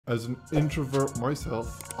As an introvert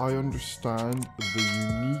myself, I understand the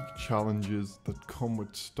unique challenges that come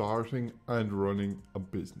with starting and running a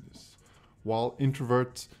business. While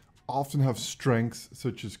introverts often have strengths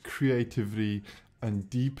such as creativity and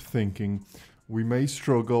deep thinking, we may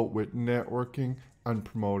struggle with networking and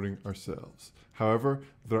promoting ourselves. However,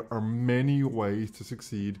 there are many ways to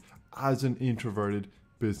succeed as an introverted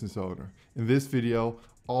business owner. In this video,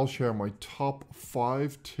 I'll share my top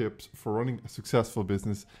 5 tips for running a successful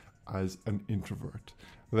business as an introvert.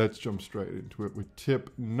 Let's jump straight into it with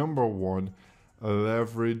tip number 1,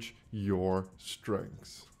 leverage your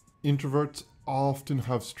strengths. Introverts often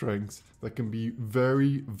have strengths that can be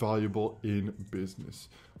very valuable in business.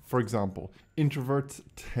 For example, introverts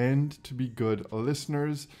tend to be good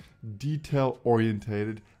listeners,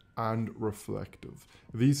 detail-orientated, and reflective.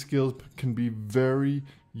 These skills can be very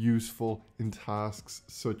useful in tasks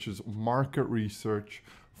such as market research,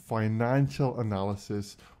 financial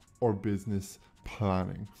analysis, or business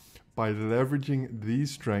planning. By leveraging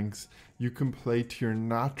these strengths, you can play to your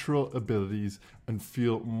natural abilities and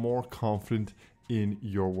feel more confident in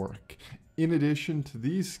your work. In addition to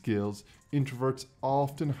these skills, introverts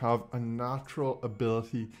often have a natural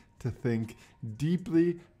ability to think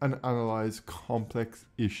deeply and analyze complex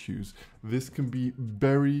issues. This can be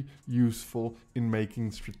very useful in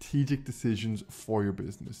making strategic decisions for your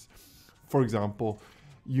business. For example,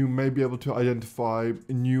 you may be able to identify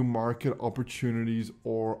new market opportunities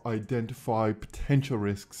or identify potential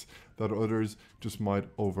risks that others just might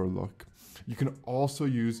overlook. You can also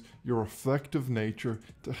use your reflective nature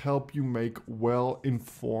to help you make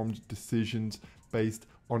well-informed decisions based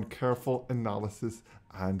on careful analysis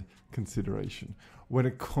and consideration. When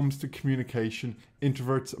it comes to communication,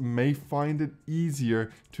 introverts may find it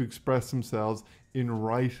easier to express themselves in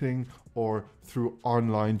writing or through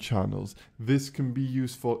online channels. This can be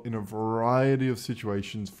useful in a variety of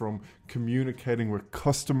situations, from communicating with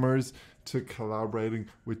customers to collaborating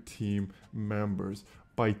with team members.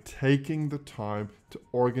 By taking the time to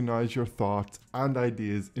organize your thoughts and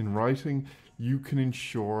ideas in writing, you can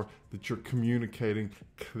ensure that you're communicating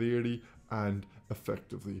clearly and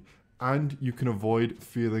effectively, and you can avoid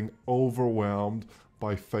feeling overwhelmed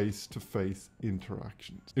by face-to-face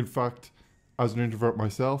interactions. In fact, as an introvert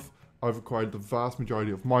myself, I've acquired the vast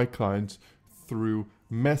majority of my clients through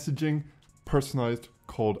messaging, personalized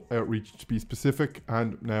cold outreach to be specific,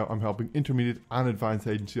 and now I'm helping intermediate and advanced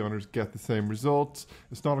agency owners get the same results.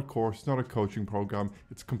 It's not a course, it's not a coaching program,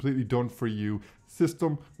 it's completely done for you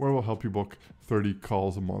system where we'll help you book 30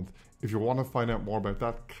 calls a month. If you want to find out more about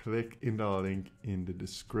that, click in the link in the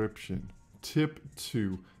description. Tip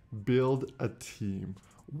 2, build a team.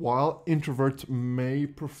 While introverts may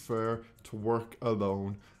prefer to work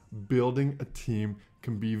alone, building a team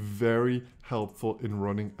can be very helpful in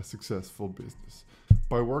running a successful business.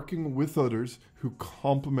 By working with others who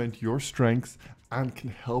complement your strengths and can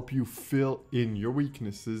help you fill in your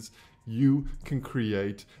weaknesses, you can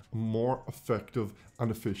create a more effective and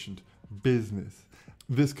efficient business.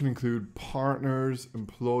 This can include partners,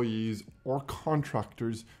 employees, or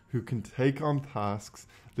contractors who can take on tasks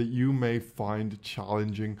that you may find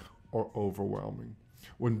challenging or overwhelming.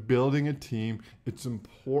 When building a team, it's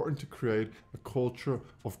important to create a culture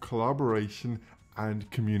of collaboration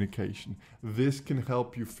and communication. This can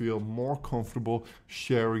help you feel more comfortable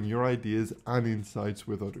sharing your ideas and insights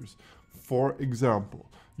with others. For example,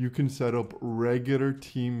 you can set up regular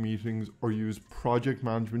team meetings or use project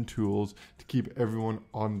management tools to keep everyone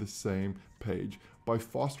on the same page. By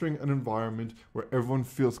fostering an environment where everyone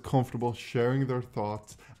feels comfortable sharing their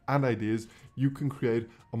thoughts and ideas, you can create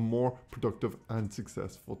a more productive and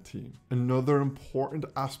successful team. Another important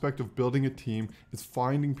aspect of building a team is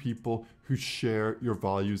finding people who share your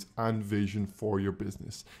values and vision for your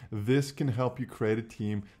business. This can help you create a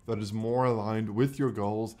team that is more aligned with your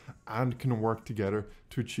goals and can work together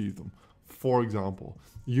to achieve them. For example,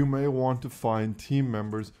 you may want to find team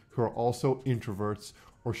members who are also introverts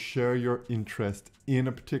or share your interest in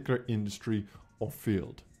a particular industry or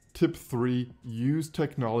field. Tip 3, use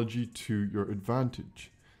technology to your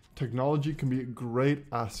advantage. Technology can be a great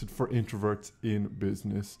asset for introverts in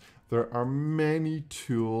business. There are many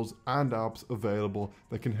tools and apps available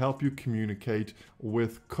that can help you communicate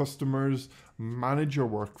with customers, manage your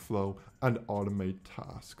workflow, and automate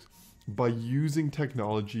tasks. By using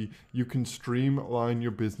technology, you can streamline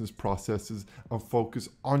your business processes and focus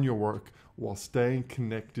on your work while staying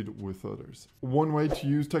connected with others. One way to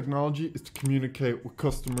use technology is to communicate with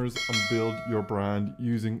customers and build your brand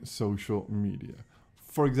using social media.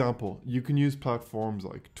 For example, you can use platforms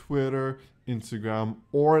like Twitter, Instagram,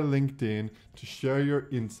 or LinkedIn to share your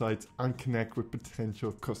insights and connect with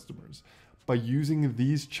potential customers. By using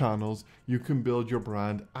these channels, you can build your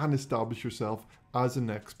brand and establish yourself as an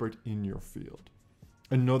expert in your field.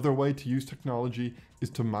 Another way to use technology is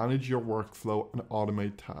to manage your workflow and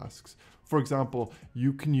automate tasks. For example,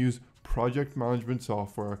 you can use project management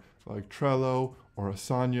software like Trello or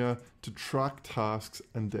Asana to track tasks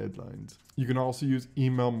and deadlines. You can also use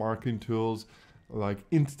email marketing tools like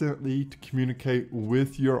Instantly to communicate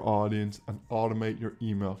with your audience and automate your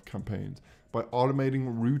email campaigns. By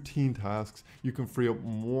automating routine tasks, you can free up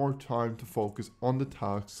more time to focus on the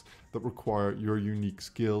tasks that require your unique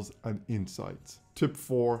skills and insights. Tip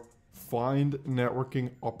 4, find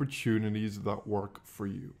networking opportunities that work for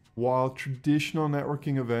you. While traditional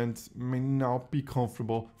networking events may not be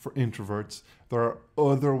comfortable for introverts, there are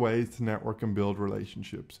other ways to network and build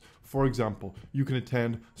relationships. For example, you can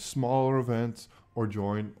attend smaller events or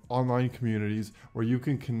join online communities where you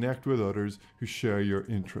can connect with others who share your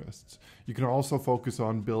interests. You can also focus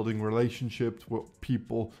on building relationships with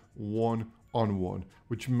people one-on-one,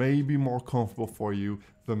 which may be more comfortable for you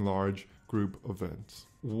than large group events.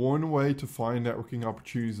 One way to find networking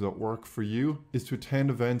opportunities that work for you is to attend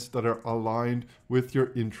events that are aligned with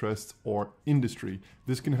your interests or industry.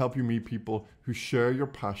 This can help you meet people who share your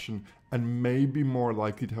passion and may be more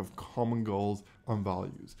likely to have common goals and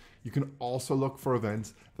values. You can also look for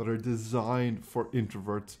events that are designed for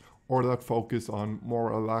introverts or that focus on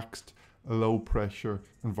more relaxed, low pressure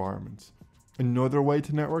environments. Another way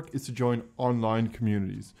to network is to join online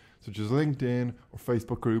communities, such as LinkedIn or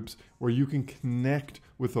Facebook groups, where you can connect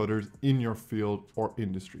with others in your field or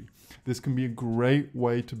industry. This can be a great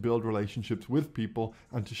way to build relationships with people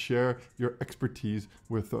and to share your expertise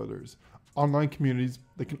with others. Online communities,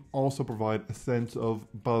 they can also provide a sense of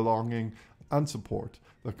belonging and support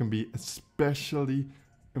that can be especially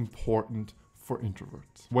important for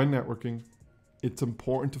introverts. When networking, it's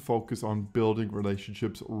important to focus on building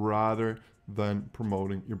relationships rather than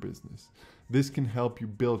promoting your business. This can help you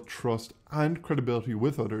build trust and credibility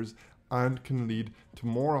with others and can lead to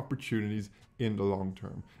more opportunities in the long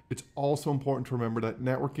term. It's also important to remember that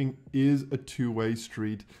networking is a two-way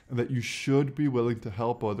street and that you should be willing to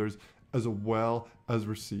help others as well as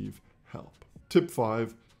receive help. Tip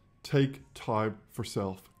 5, take time for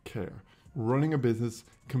self-care. Running a business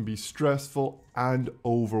can be stressful and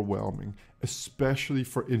overwhelming, especially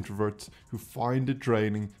for introverts who find it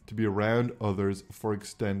draining to be around others for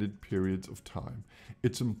extended periods of time.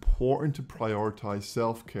 It's important to prioritize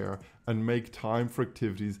self-care and make time for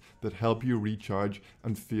activities that help you recharge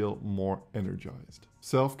and feel more energized.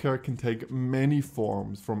 Self-care can take many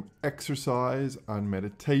forms, from exercise and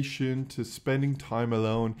meditation to spending time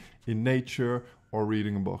alone in nature or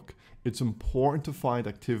reading a book. It's important to find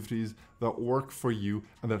activities that work for you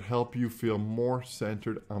and that help you feel more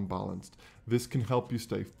centered and balanced. This can help you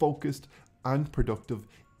stay focused and productive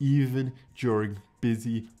even during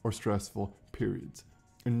busy or stressful periods.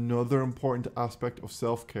 Another important aspect of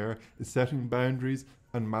self-care is setting boundaries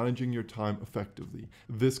and managing your time effectively.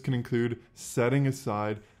 This can include setting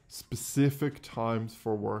aside specific times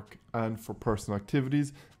for work and for personal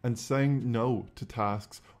activities and saying no to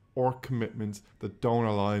tasks or commitments that don't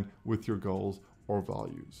align with your goals or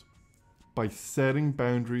values. By setting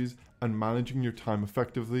boundaries and managing your time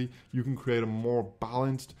effectively, you can create a more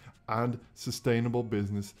balanced and sustainable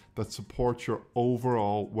business that supports your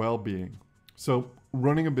overall well-being. So,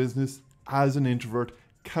 running a business as an introvert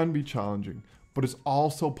can be challenging, but it's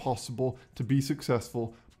also possible to be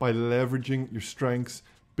successful by leveraging your strengths,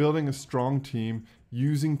 building a strong team,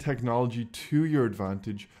 using technology to your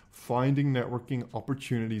advantage, finding networking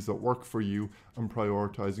opportunities that work for you, and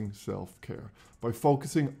prioritizing self-care. By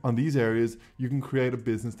focusing on these areas, you can create a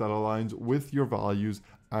business that aligns with your values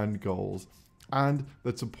and goals and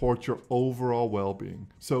that supports your overall well-being.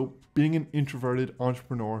 So being an introverted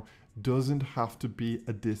entrepreneur doesn't have to be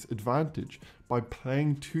a disadvantage. By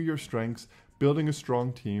playing to your strengths, building a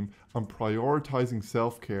strong team, and prioritizing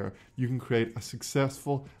self-care, you can create a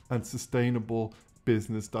successful and sustainable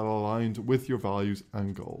business that aligns with your values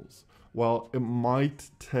and goals. While it might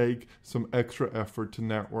take some extra effort to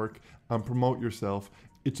network and promote yourself,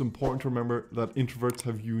 it's important to remember that introverts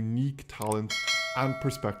have unique talents and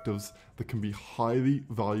perspectives that can be highly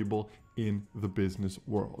valuable in the business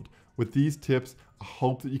world. With these tips, I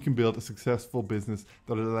hope that you can build a successful business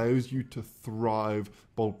that allows you to thrive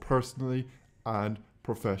both personally and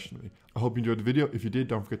professionally. I hope you enjoyed the video. If you did,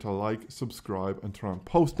 don't forget to like, subscribe, and turn on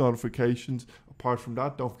post notifications. Apart from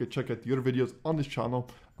that, don't forget to check out the other videos on this channel,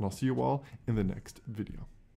 and I'll see you all in the next video.